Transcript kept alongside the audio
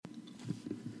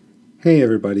Hey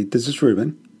everybody, this is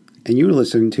Ruben, and you're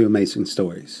listening to Amazing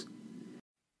Stories.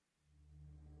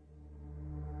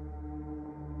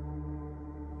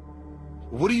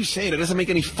 What are you saying? That doesn't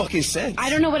make any fucking sense. I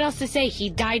don't know what else to say.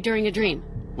 He died during a dream.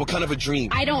 What kind of a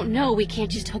dream? I don't know. We can't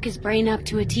just hook his brain up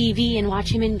to a TV and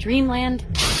watch him in dreamland.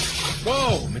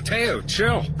 Whoa, Mateo,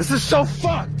 chill. This is so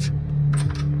fucked.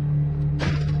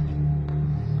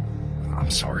 I'm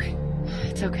sorry.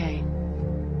 It's okay.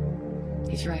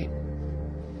 He's right.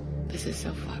 This is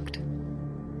so fucked.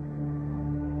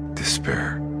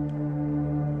 Despair.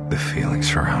 The feeling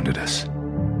surrounded us.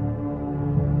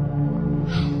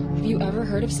 Have you ever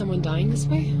heard of someone dying this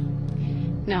way?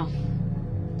 No.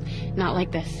 Not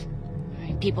like this.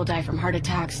 People die from heart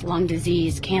attacks, lung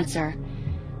disease, cancer.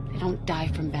 They don't die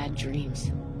from bad dreams.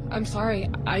 I'm sorry,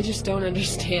 I just don't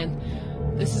understand.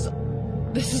 This is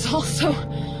all so...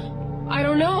 I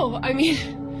don't know. I mean,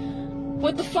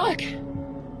 what the fuck?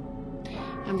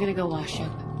 I'm gonna go wash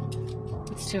up.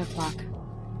 It's 2 o'clock.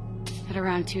 At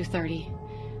around 2:30,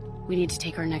 we need to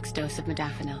take our next dose of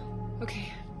modafinil.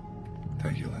 Okay.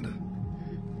 Thank you, Linda.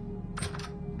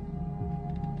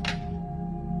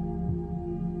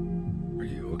 Are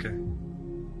you okay?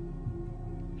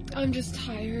 I'm just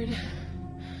tired.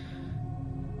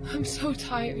 I'm so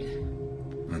tired.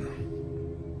 I know.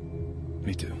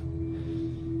 Me too.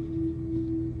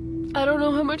 I don't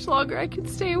know how much longer I can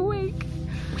stay awake.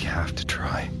 We have to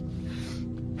try.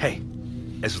 Hey,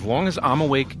 as long as I'm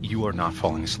awake, you are not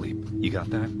falling asleep. You got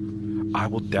that? I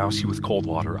will douse you with cold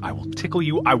water. I will tickle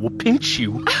you. I will pinch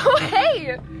you. Oh,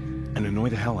 hey! And annoy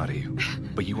the hell out of you.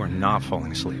 But you are not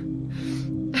falling asleep.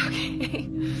 Okay.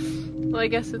 Well, I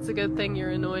guess it's a good thing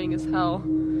you're annoying as hell.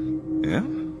 Yeah?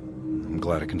 I'm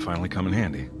glad it can finally come in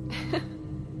handy.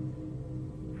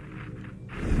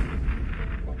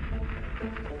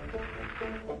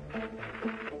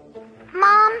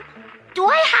 Mom, do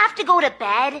I have to go to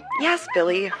bed? Yes,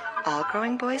 Billy. All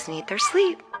growing boys need their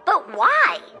sleep. But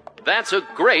why? That's a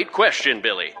great question,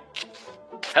 Billy.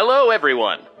 Hello,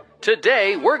 everyone.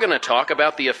 Today, we're going to talk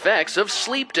about the effects of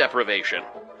sleep deprivation.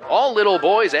 All little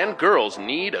boys and girls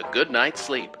need a good night's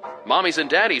sleep. Mommies and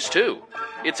daddies, too.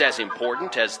 It's as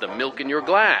important as the milk in your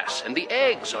glass and the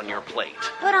eggs on your plate.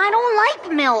 But I don't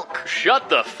like milk. Shut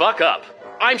the fuck up.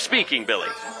 I'm speaking, Billy.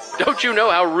 Don't you know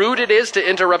how rude it is to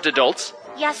interrupt adults?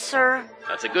 Yes, sir.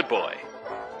 That's a good boy.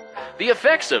 The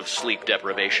effects of sleep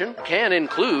deprivation can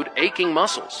include aching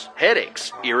muscles,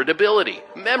 headaches, irritability,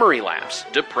 memory lapse,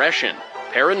 depression,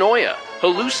 paranoia,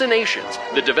 hallucinations,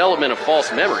 the development of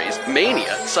false memories,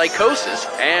 mania, psychosis,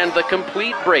 and the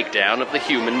complete breakdown of the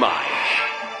human mind.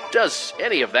 Does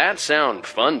any of that sound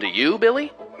fun to you,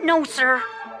 Billy? No, sir.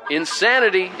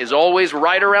 Insanity is always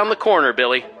right around the corner,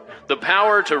 Billy. The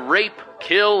power to rape,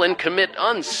 kill, and commit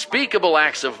unspeakable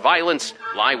acts of violence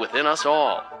lie within us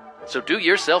all. So do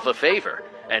yourself a favor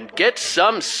and get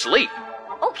some sleep.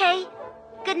 Okay.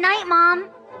 Good night, Mom.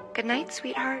 Good night,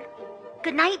 sweetheart.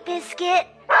 Good night, Biscuit.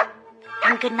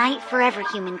 And good night forever,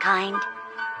 humankind.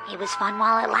 It was fun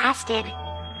while it lasted.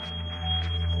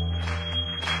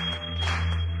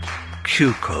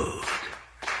 Q-Code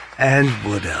and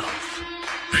Wood Elf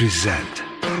present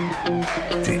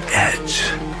The Edge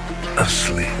of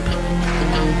Sleep.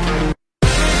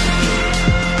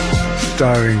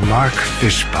 Starring Mark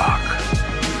Fishbach.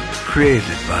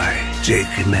 Created by Jake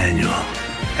Emanuel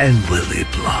and Willie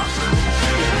Block.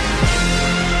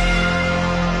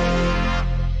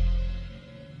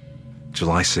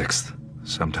 July 6th,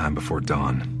 sometime before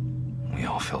dawn. We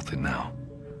all felt it now.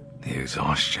 The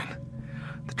exhaustion.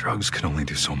 The drugs could only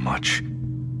do so much.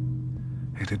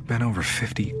 It had been over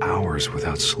 50 hours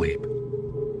without sleep.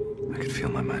 I could feel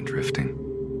my mind drifting.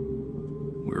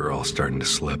 We were all starting to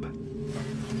slip.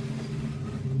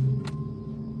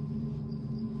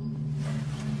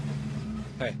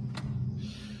 Hey.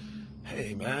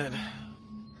 Hey, man.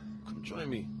 Come join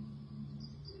me.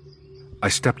 I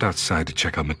stepped outside to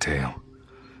check out Mateo.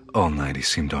 All night he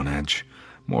seemed on edge,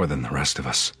 more than the rest of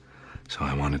us, so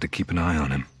I wanted to keep an eye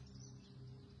on him.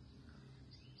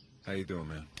 How you doing,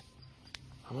 man?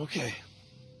 I'm okay.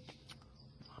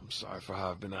 I'm sorry for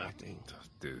how I've been acting.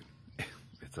 Dude,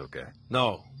 it's okay.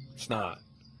 No, it's not.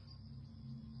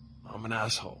 I'm an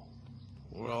asshole.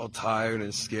 We're all tired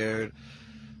and scared.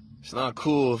 It's not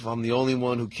cool if I'm the only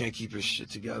one who can't keep his shit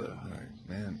together. All right,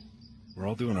 man. We're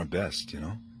all doing our best, you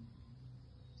know?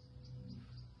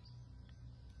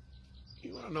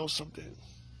 You wanna know something?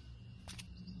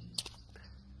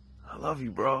 I love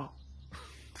you, bro.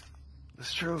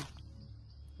 It's true.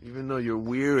 Even though you're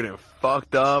weird and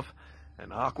fucked up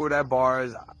and awkward at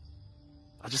bars,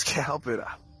 I just can't help it.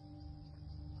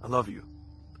 I love you.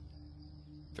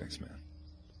 Thanks, man.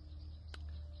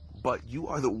 but you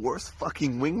are the worst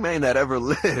fucking wingman that ever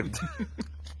lived.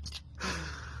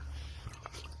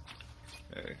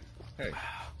 Hey.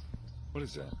 What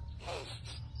is that?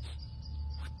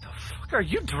 What the fuck are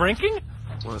you drinking?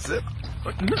 What's it?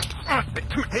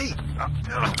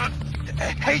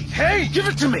 Hey! Give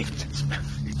it to me!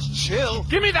 Chill.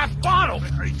 Give me that bottle!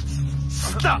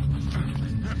 Stop!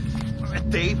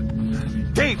 Dave,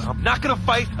 I'm not gonna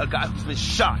fight a guy who's been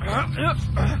shot.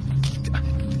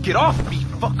 Get off me,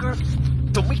 fucker!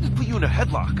 Don't make me put you in a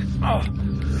headlock. Oh.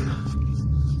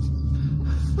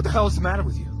 What the hell is the matter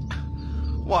with you?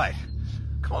 What?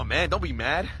 Come on, man, don't be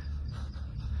mad.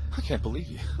 I can't believe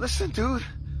you. Listen, dude.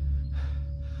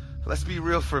 Let's be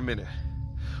real for a minute.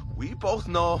 We both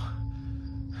know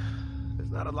there's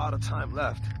not a lot of time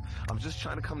left. I'm just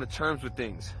trying to come to terms with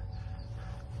things.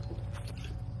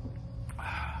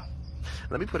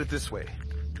 Let me put it this way.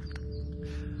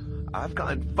 I've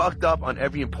gotten fucked up on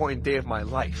every important day of my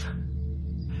life.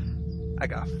 I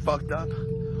got fucked up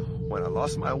when I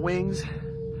lost my wings.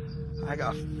 I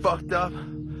got fucked up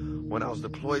when I was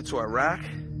deployed to Iraq.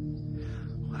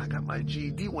 When I got my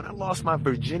GED, when I lost my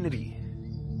virginity.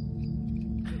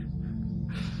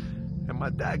 And my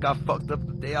dad got fucked up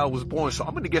the day I was born, so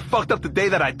I'm gonna get fucked up the day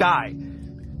that I die.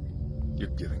 You're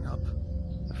giving up.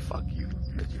 Fuck you.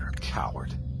 You're a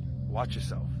coward. Watch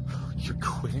yourself. You're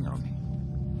quitting on me.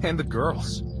 And the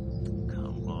girls.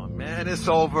 Come on, man, it's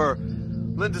over.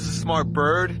 Linda's a smart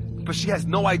bird, but she has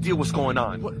no idea what's going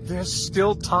on. What? There's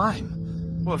still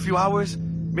time. Well, a few hours,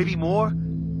 maybe more.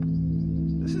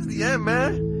 This is the end,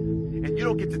 man. And you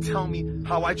don't get to tell me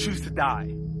how I choose to die.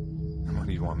 And what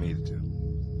do you want me to do?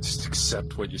 Just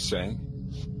accept what you're saying?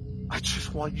 I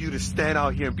just want you to stand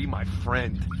out here and be my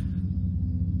friend.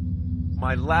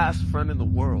 My last friend in the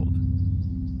world.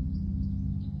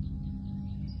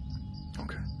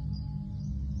 Okay.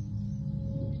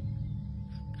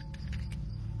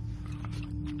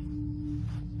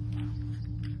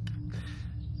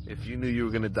 If you knew you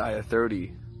were gonna die at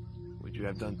 30, would you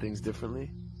have done things differently?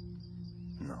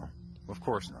 No, of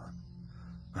course not.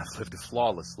 I've lived a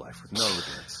flawless life with no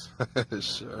regrets.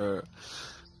 Sure.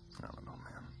 I don't know,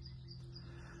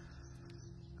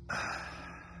 man.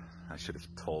 I should have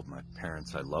told my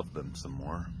parents I loved them some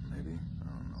more, maybe. I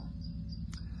don't know.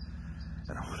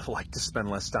 And I would have liked to spend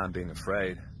less time being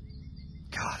afraid.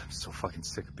 God, I'm so fucking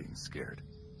sick of being scared.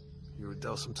 You were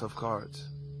dealt some tough cards.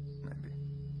 Maybe.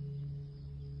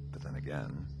 But then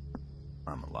again,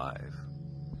 I'm alive.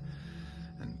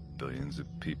 And billions of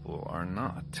people are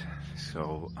not.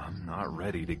 So I'm not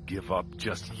ready to give up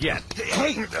just yet.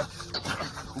 Hey!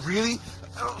 Really?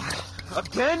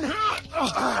 Again?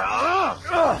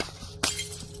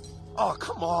 Oh,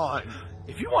 come on.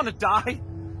 If you want to die,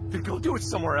 then go do it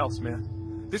somewhere else,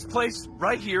 man. This place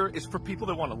right here is for people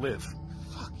that want to live.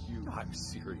 Fuck you. No, I'm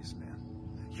serious, man.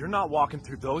 You're not walking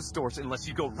through those doors unless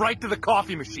you go right to the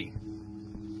coffee machine.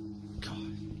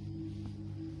 God.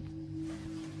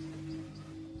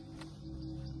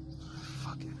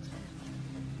 Fuck it.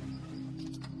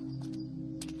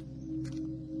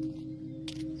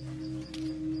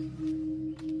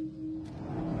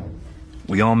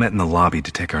 We all met in the lobby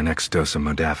to take our next dose of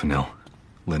modafinil.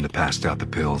 Linda passed out the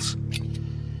pills.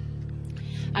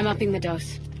 I'm upping the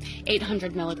dose.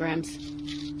 800 milligrams.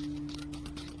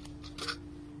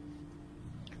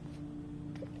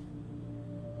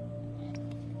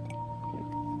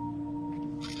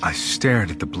 I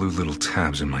stared at the blue little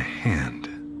tabs in my hand,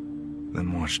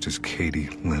 then watched as Katie,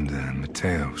 Linda, and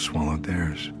Mateo swallowed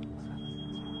theirs.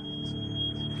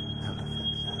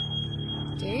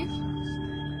 Dave?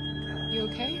 You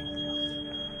okay?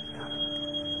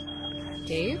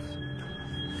 Dave?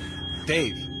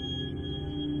 Dave.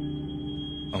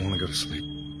 I want to go to sleep.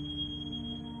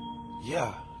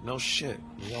 Yeah, no shit.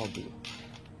 We all do.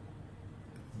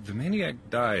 The maniac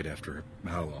died after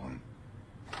how long?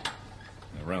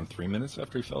 Around 3 minutes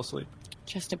after he fell asleep?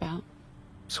 Just about.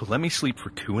 So let me sleep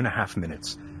for 2.5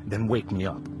 minutes, then wake me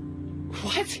up.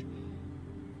 What?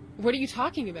 What are you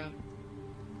talking about?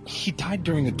 He died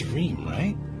during a dream,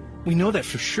 right? We know that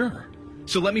for sure.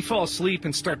 So let me fall asleep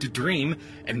and start to dream,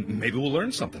 and maybe we'll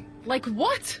learn something. Like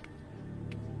what?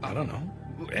 I don't know.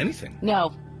 Anything.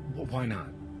 No. Well, why not?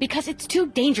 Because it's too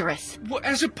dangerous. Well,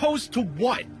 as opposed to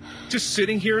what? Just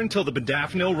sitting here until the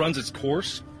modafinil runs its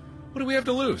course? What do we have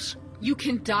to lose? You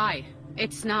can die.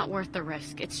 It's not worth the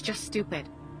risk. It's just stupid.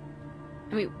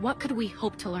 I mean, what could we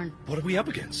hope to learn? What are we up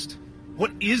against?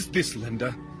 What is this,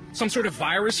 Linda? Some sort of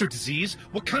virus or disease?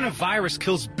 What kind of virus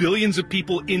kills billions of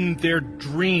people in their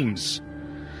dreams?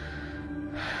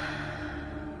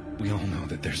 We all know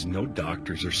that there's no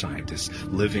doctors or scientists,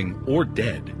 living or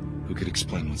dead, who could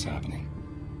explain what's happening.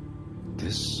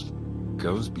 this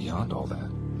goes beyond all that.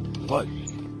 What?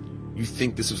 You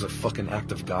think this was a fucking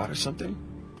act of God or something?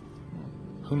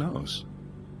 Who knows?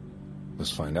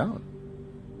 Let's find out.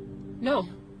 No.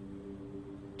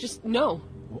 Just no.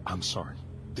 Well, I'm sorry.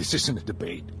 This isn't a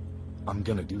debate. I'm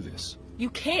gonna do this. You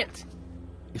can't.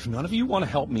 If none of you want to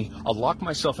help me, I'll lock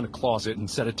myself in a closet and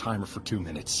set a timer for 2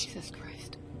 minutes. Jesus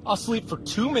Christ. I'll sleep for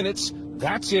 2 minutes,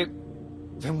 that's it.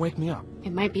 Then wake me up.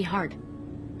 It might be hard.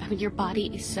 I mean, your body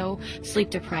is so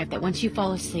sleep deprived that once you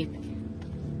fall asleep,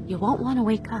 you won't want to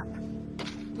wake up.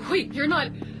 Wait, you're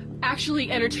not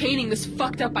actually entertaining this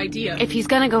fucked up idea. If he's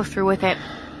gonna go through with it,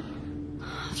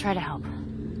 I'll try to help.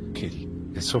 Kitty,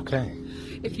 it's okay.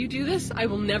 If you do this, I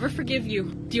will never forgive you.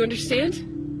 Do you understand?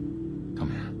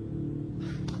 Come here.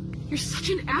 You're such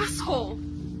an asshole.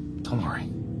 Don't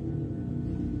worry.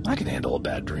 I can handle a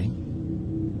bad dream.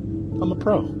 I'm a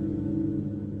pro.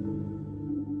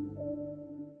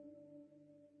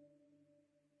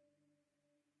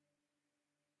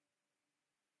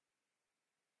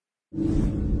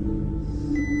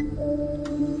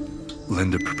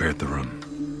 Linda prepared the room.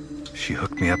 She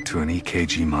hooked me up to an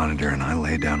EKG monitor and I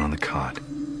lay down on the cot.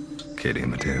 Katie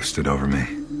and Mateo stood over me,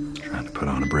 trying to put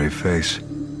on a brave face.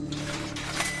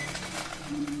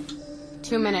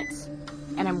 2 minutes,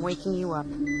 and I'm waking you up.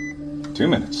 2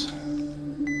 minutes.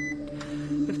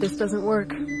 If this doesn't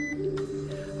work,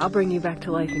 I'll bring you back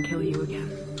to life and kill you again.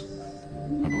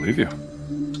 I believe you.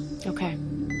 Okay.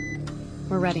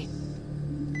 We're ready.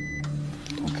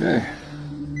 Okay.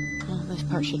 Well, this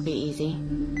part should be easy.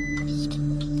 Just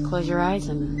close your eyes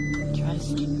and try to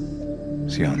sleep.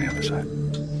 See you on the other side.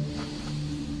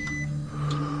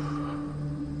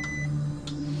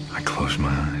 I closed my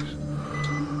eyes.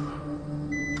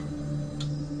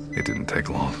 It didn't take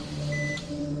long.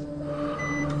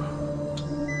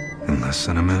 In less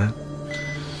than a minute,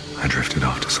 I drifted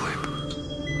off to sleep.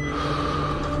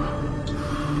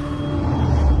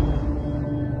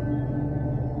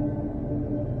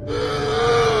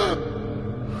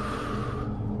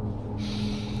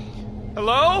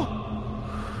 Hello?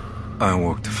 I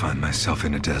awoke to find myself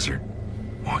in a desert,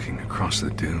 walking across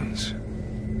the dunes.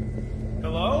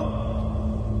 Hello?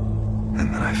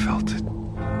 And then I felt it.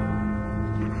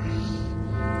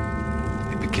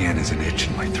 It began as an itch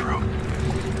in my throat.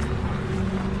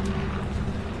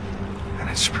 And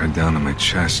it spread down to my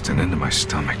chest and into my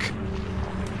stomach.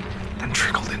 Then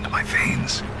trickled into my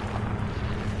veins.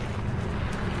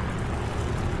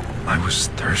 I was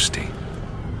thirsty.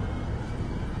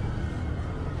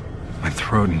 My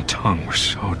throat and tongue were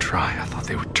so dry, I thought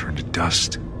they would turn to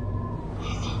dust.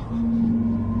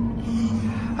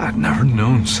 I'd never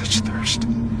known such thirst.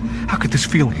 How could this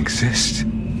feeling exist?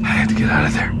 I had to get out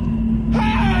of there.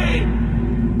 Hey!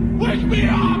 Wake me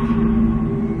up!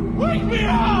 Wake me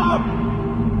up!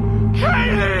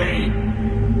 Katie!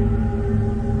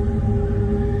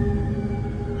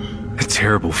 A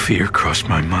terrible fear crossed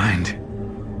my mind.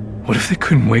 What if they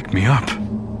couldn't wake me up?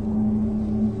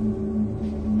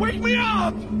 Wake me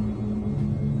up!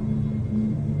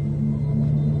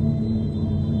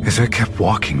 As I kept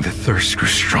walking, the thirst grew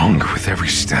stronger with every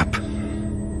step.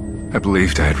 I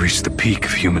believed I had reached the peak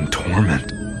of human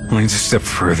torment, only to step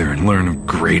further and learn of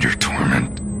greater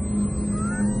torment.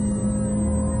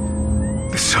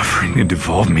 The suffering had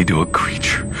evolved me to a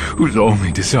creature whose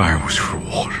only desire was for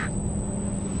water.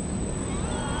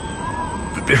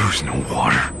 But there was no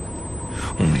water,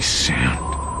 only sand,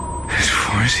 as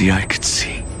far as the eye could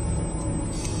see.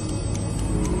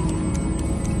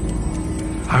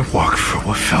 I walked for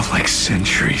what felt like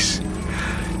centuries.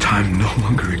 Time no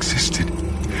longer existed.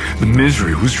 The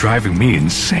misery was driving me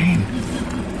insane.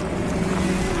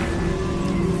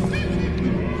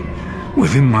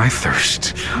 Within my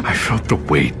thirst, I felt the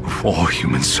weight of all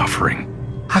human suffering.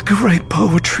 I could write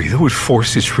poetry that would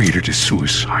force its reader to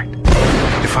suicide.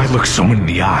 If I looked someone in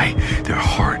the eye, their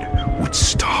heart would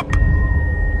stop.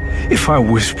 If I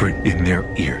whispered in their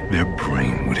ear, their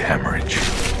brain would hemorrhage.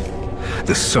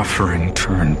 The suffering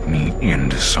turned me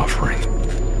into suffering.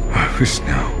 I was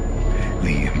now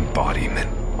the embodiment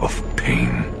of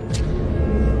pain.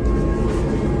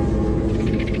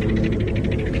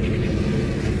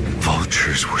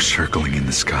 Vultures were circling in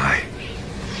the sky.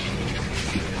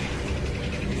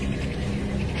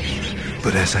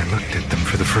 But as I looked at them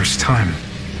for the first time,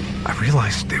 I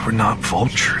realized they were not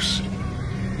vultures.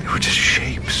 They were just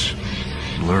shapes,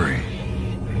 blurry,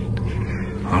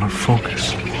 out of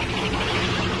focus.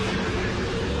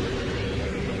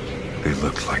 They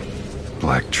looked like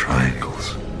black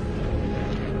triangles.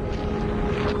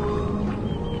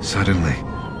 Suddenly,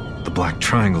 the black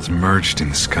triangles merged in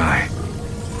the sky,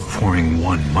 forming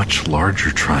one much larger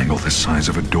triangle the size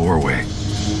of a doorway.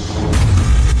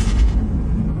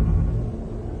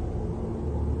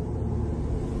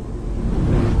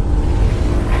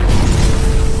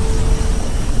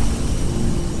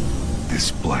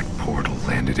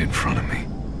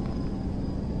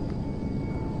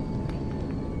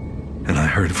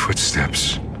 heard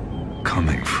footsteps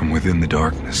coming from within the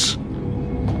darkness.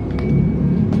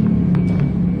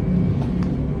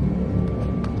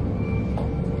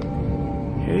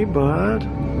 Hey, bud.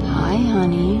 Hi,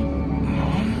 honey.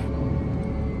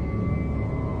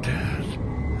 Dad.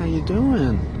 How you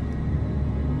doing?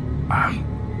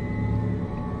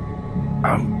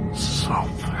 I'm so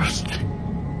thirsty.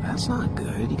 That's not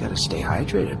good. You gotta stay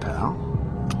hydrated, pal.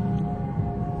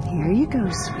 Here you go,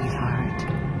 sweetheart.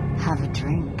 Have a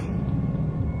drink.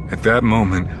 At that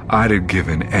moment, I'd have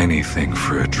given anything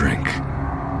for a drink.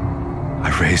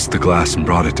 I raised the glass and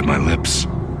brought it to my lips.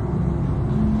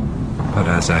 But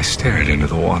as I stared into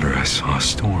the water, I saw a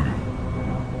storm.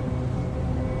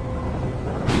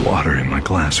 The water in my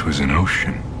glass was an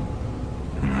ocean,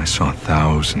 and I saw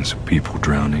thousands of people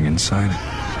drowning inside it.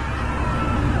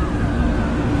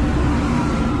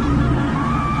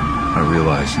 I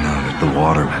realized now that the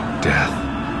water meant death,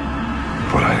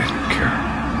 but I didn't care.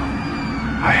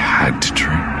 I had to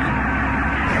drink.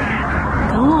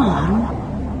 Go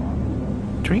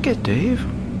on. Drink it, Dave.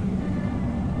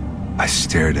 I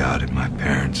stared out at my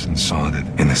parents and saw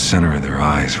that in the center of their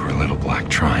eyes were little black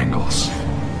triangles.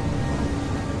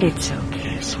 It's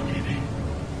okay, sweetie.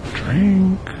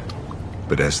 Drink.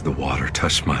 But as the water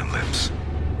touched my lips,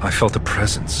 I felt a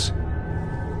presence.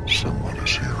 Someone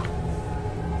is here.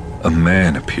 A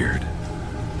man appeared.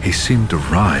 He seemed to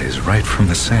rise right from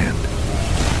the sand.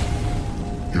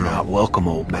 You're not welcome,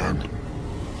 old man.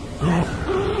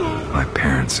 My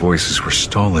parents' voices were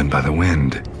stolen by the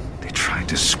wind. They tried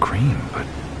to scream, but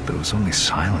there was only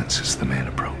silence as the man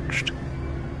approached.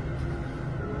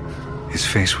 His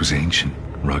face was ancient,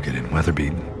 rugged, and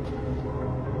weather-beaten.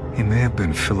 He may have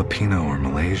been Filipino or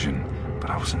Malaysian, but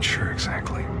I wasn't sure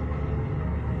exactly.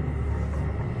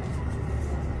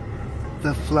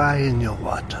 The fly in your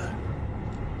water.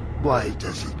 Why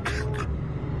does it kick?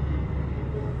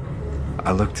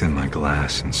 I looked in my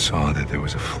glass and saw that there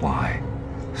was a fly,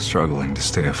 struggling to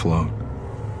stay afloat.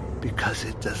 Because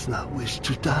it does not wish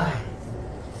to die.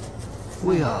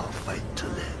 We all fight to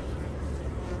live.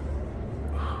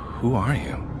 Who are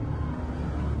you?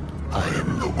 I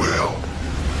am the whale.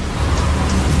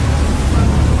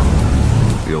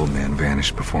 The old man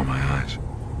vanished before my eyes.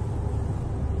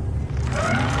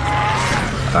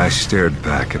 I stared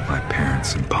back at my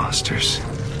parents' imposters.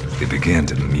 They began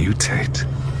to mutate.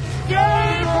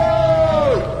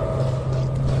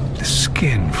 The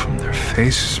skin from their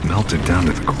faces melted down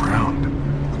to the ground.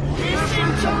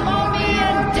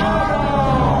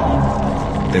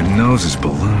 Their noses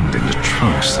ballooned into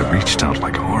trunks that reached out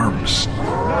like arms.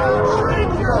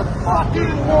 Drink your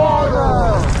fucking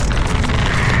water!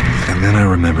 And then I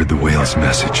remembered the whale's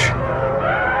message.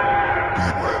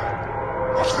 Beware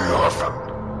of the orphan.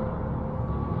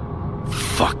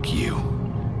 Fuck you.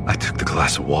 I took the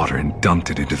glass of water and dumped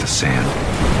it into the sand.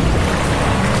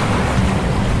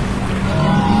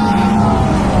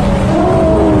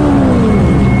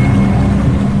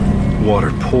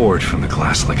 Water poured from the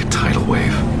glass like a tidal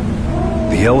wave.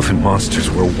 The elephant monsters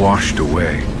were washed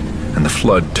away, and the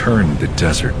flood turned the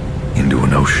desert into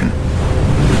an ocean.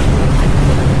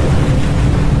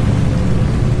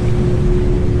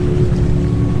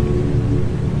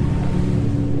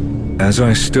 As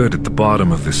I stood at the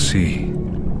bottom of the sea,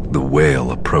 the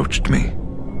whale approached me.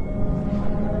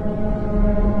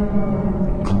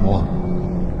 Come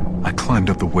on. I climbed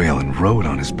up the whale and rode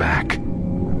on his back.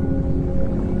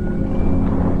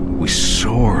 We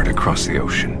soared across the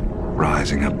ocean,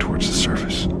 rising up towards the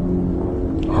surface.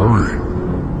 Hurry.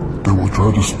 They will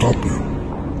try to stop you.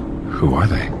 Who are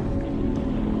they?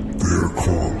 They are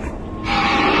called.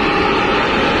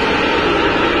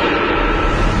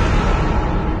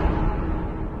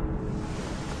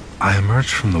 I emerged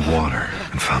from the water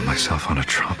and found myself on a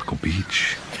tropical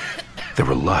beach. There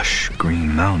were lush,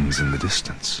 green mountains in the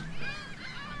distance.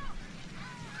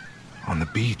 On the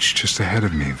beach just ahead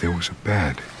of me, there was a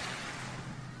bed.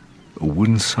 A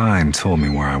wooden sign told me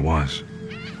where I was.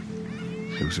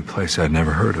 It was a place I'd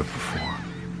never heard of before.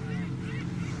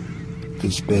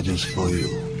 This bed is for you.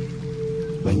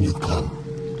 When you come,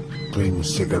 bring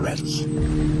cigarettes.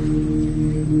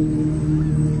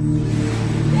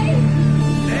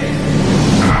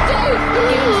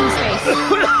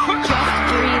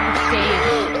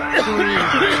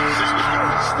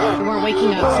 We're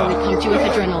waking up, so we pumped you with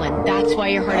adrenaline. That's why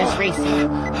your heart is racing.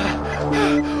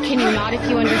 Can you nod if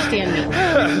you understand me?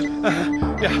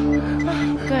 Yeah.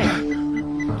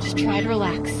 Good. Just try to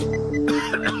relax.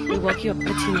 We woke you up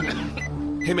 15 minutes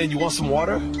ago. Hey man, you want some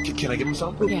water? Can I give him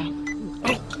some? Yeah.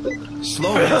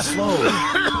 Slow, slow.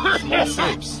 Small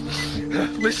sips.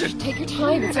 Listen. Take your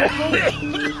time, it's okay.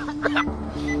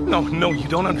 No, you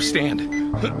don't understand.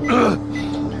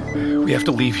 We have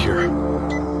to leave here.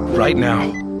 Right now.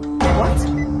 What?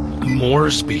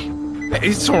 Moresby.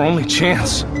 It's our only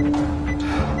chance.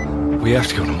 We have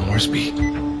to go to Moresby.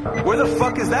 Where the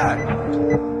fuck is that?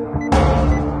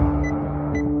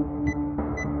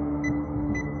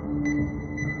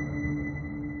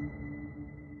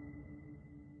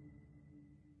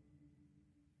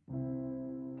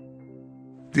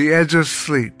 The Edge of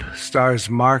Sleep stars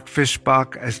Mark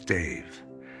Fishbach as Dave,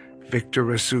 Victor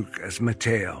Rasuk as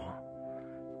Mateo,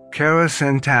 Cara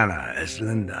Santana as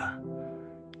Linda,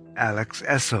 Alex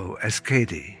Esso as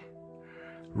Katie,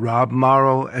 Rob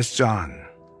Morrow as John,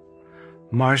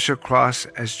 Marcia Cross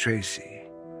as Tracy,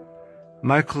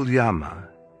 Michael Yama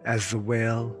as the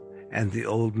Whale and the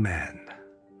Old Man,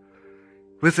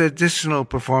 with additional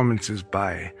performances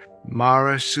by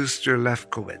Mara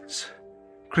Schuster-Lefkowitz,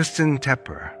 Kristen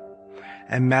Tepper,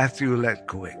 and Matthew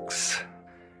Letkowicz.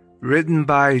 Written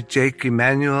by Jake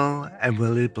Emanuel and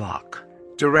Willie Block.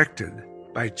 Directed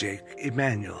by Jake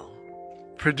Emanuel.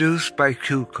 Produced by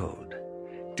Q-Code,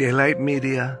 Daylight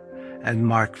Media, and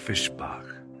Mark Fishbach.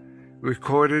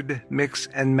 Recorded, mixed,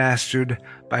 and mastered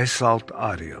by Salt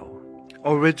Audio.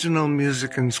 Original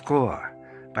music and score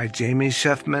by Jamie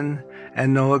Sheffman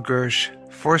and Noah Gersh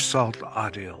for Salt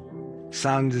Audio.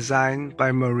 Sound design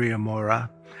by Maria Mora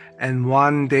and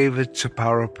Juan David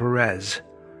Chaparro Perez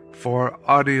for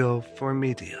Audio for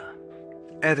Media.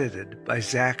 Edited by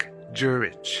Zach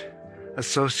Jurich.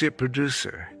 Associate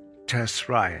producer Tess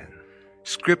Ryan.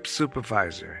 Script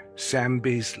supervisor Sam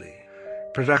Beasley.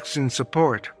 Production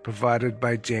support provided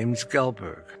by James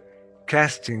Gelberg.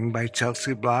 Casting by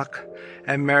Chelsea Block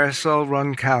and Marisol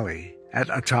Roncalli at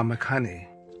Atomic Honey.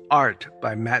 Art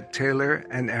by Matt Taylor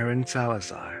and Aaron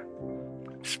Salazar.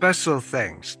 Special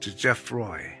thanks to Jeff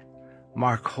Roy,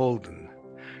 Mark Holden,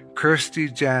 Kirsty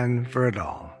Jan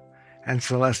Verdal, and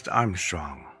Celeste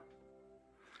Armstrong.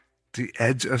 The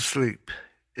Edge of Sleep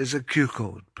is a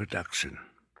Q-Code production.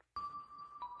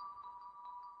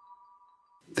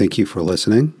 Thank you for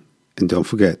listening, and don't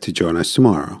forget to join us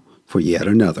tomorrow for yet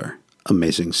another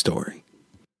amazing story.